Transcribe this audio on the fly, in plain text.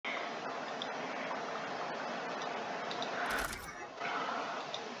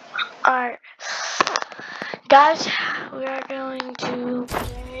Alright, guys, we are going to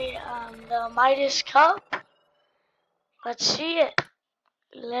play the Midas Cup. Let's see it.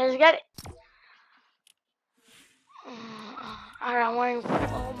 Let's get it. Alright, I'm wearing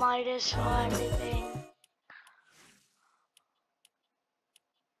full Midas, full everything.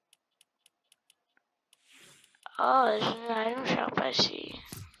 Oh, there's an item shop, I see.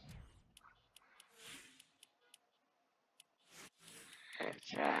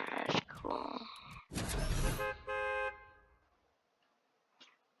 That's cool.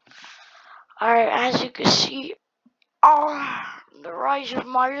 Alright, as you can see, the rise of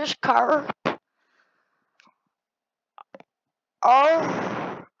Midas Cup.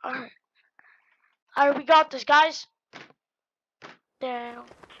 Alright. Alright, we got this, guys. Damn.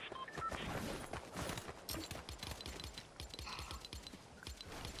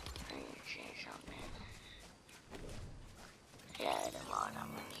 Yeah, the mod, I'm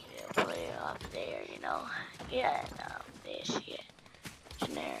gonna need to put it up there, you know? Yeah, no, this, yeah.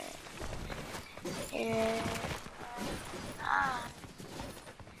 Generic. Yeah.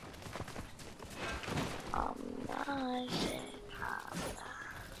 Nice.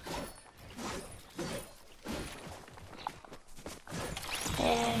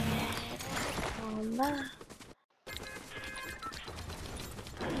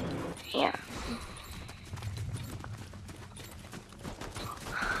 Yeah.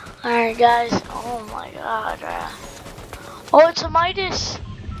 Alright, guys. Oh my god. Oh, it's a Midas.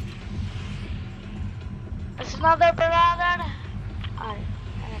 It's another brother. Alright, I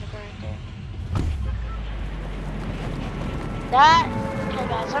gotta go right there. Okay,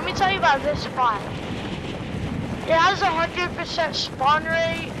 guys, let me tell you about this spot. It has 100% spawn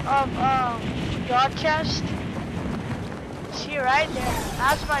rate of god chest. See right there.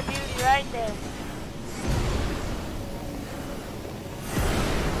 That's my beauty right there.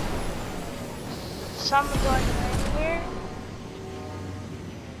 Someone's going in here.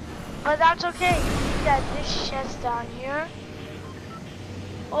 But that's okay. You got this chest down here.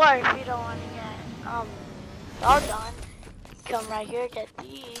 Or if you don't want to get all done, come right here, get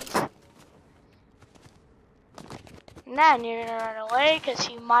these. And then you're gonna run away because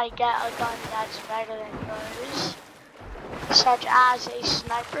you might get a gun that's better than yours. Such as a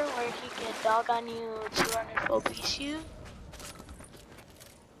sniper where he can dog on you 200 full piece you.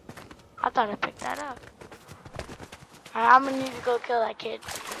 I thought I picked that up. Alright, I'm gonna need to go kill that kid.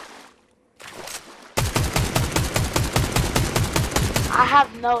 I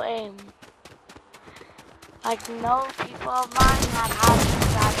have no aim. Like, no people of mine have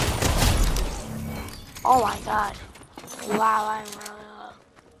that. Oh my god. Wow, I'm really low.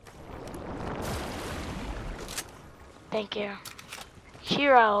 Thank you.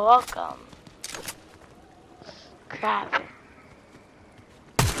 Hero, welcome. Crap.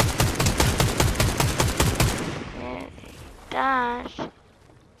 Dash.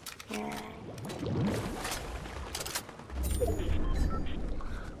 Yeah.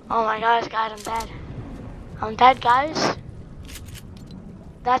 Oh my gosh, guys, I'm dead. I'm dead, guys.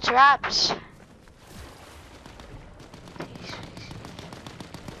 That's wraps.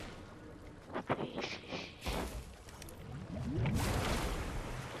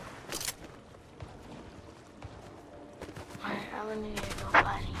 Alright, I'm gonna need to go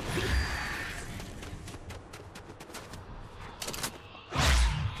find him.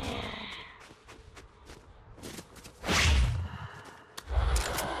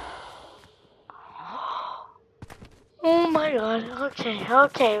 Oh my god,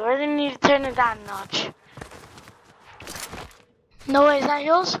 okay, we're gonna need to turn it down a notch. No way, is that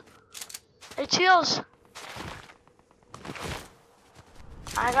heals? It's heals.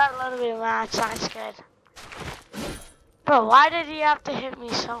 I got a little bit mad, so that's good. Bro, why did he have to hit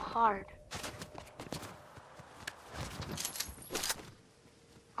me so hard?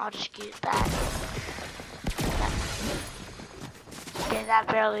 I'll just keep that. Okay, that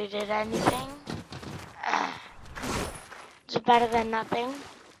barely did anything. It's better than nothing.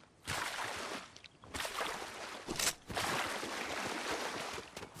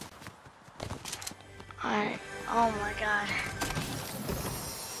 Alright. Oh my god.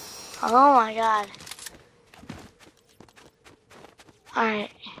 Oh my god.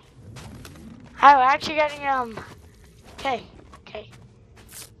 Alright. Alright, we're actually getting, okay.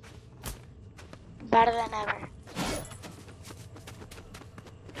 Better than ever.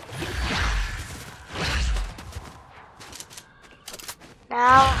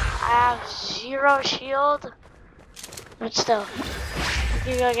 Now, I have 0 shield. But still.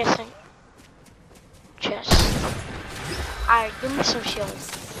 We can go get some chests. Alright, give me some shield.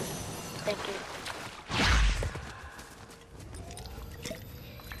 Thank you.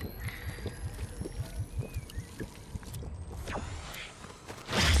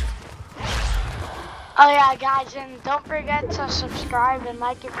 Oh yeah, guys, and don't forget to subscribe and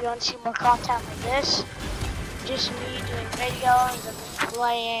like if you want to see more content like this. Just me doing videos of me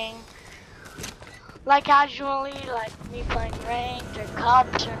playing, like casually, like me playing ranked or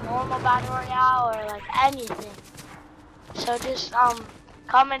cups or normal battle royale or like anything. So just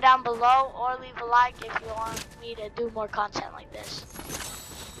comment down below or leave a like if you want me to do more content like this.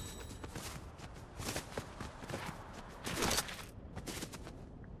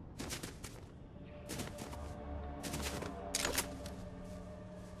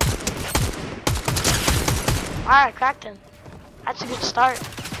 Alright, cracked him. That's a good start.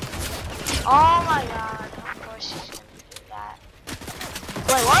 Oh my god, of course he's gonna do that.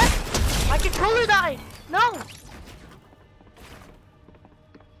 Wait, what? My controller died! No!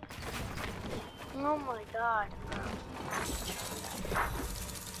 Oh my god.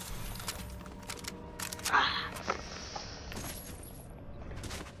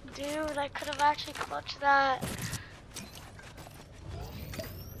 Dude, I could have actually clutched that.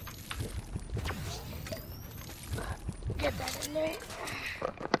 Get that in there.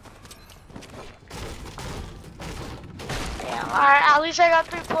 Yeah, alright, at least I got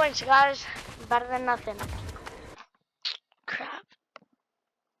 3 points, guys. Better than nothing. Crap.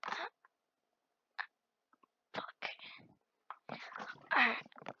 Fuck. Alright.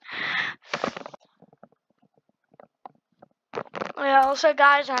 Yeah, also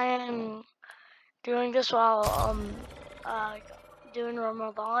guys, I am doing this while doing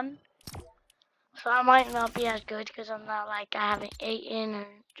Ramadan. So I might not be as good because I'm not like I haven't eaten or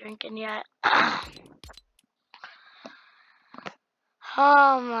drinking yet.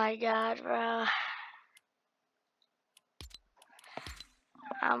 Oh my god, bro.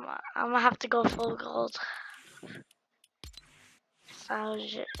 I'm gonna have to go full gold. So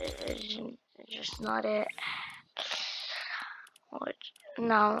it's just not it.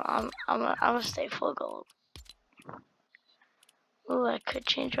 No, I'm gonna stay full gold. Ooh, I could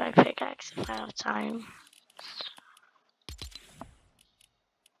change my pickaxe if I have time.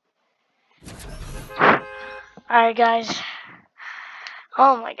 Alright, guys.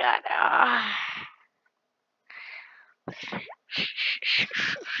 Oh my god.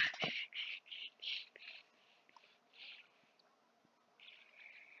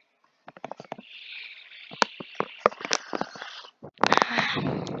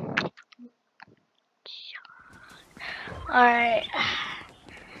 Alright.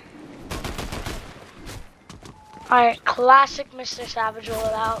 Alright, classic Mr. Savage roll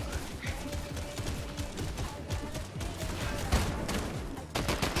it out.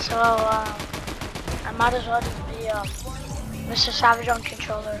 So, I might as well just be Mr. Savage on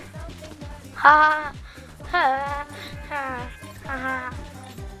controller. Ha ha ha ha.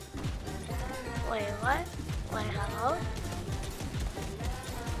 Wait, what? Wait, hello?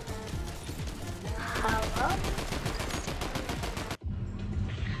 Hello?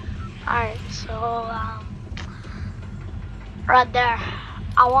 Alright, so, right there.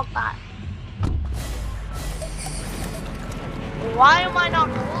 I want that. Why am I not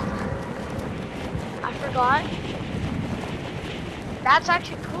gold? I forgot. That's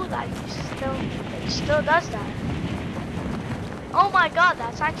actually cool that it still does that. Oh my god,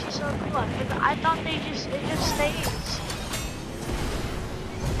 that's actually so cool. I thought it just stays.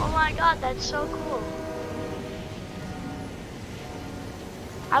 Oh my god, that's so cool.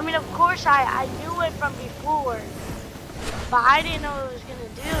 I mean, of course I knew it from before, but I didn't know it was gonna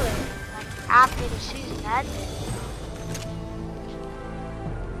do it like after the season ended.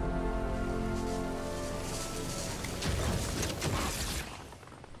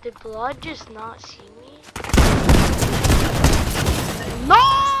 Did Blood just not see me? No!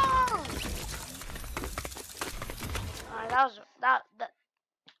 Alright, that was that.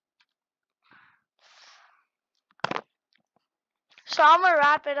 So I'm gonna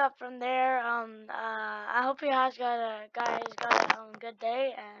wrap it up from there. I hope you guys got a good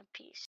day and peace.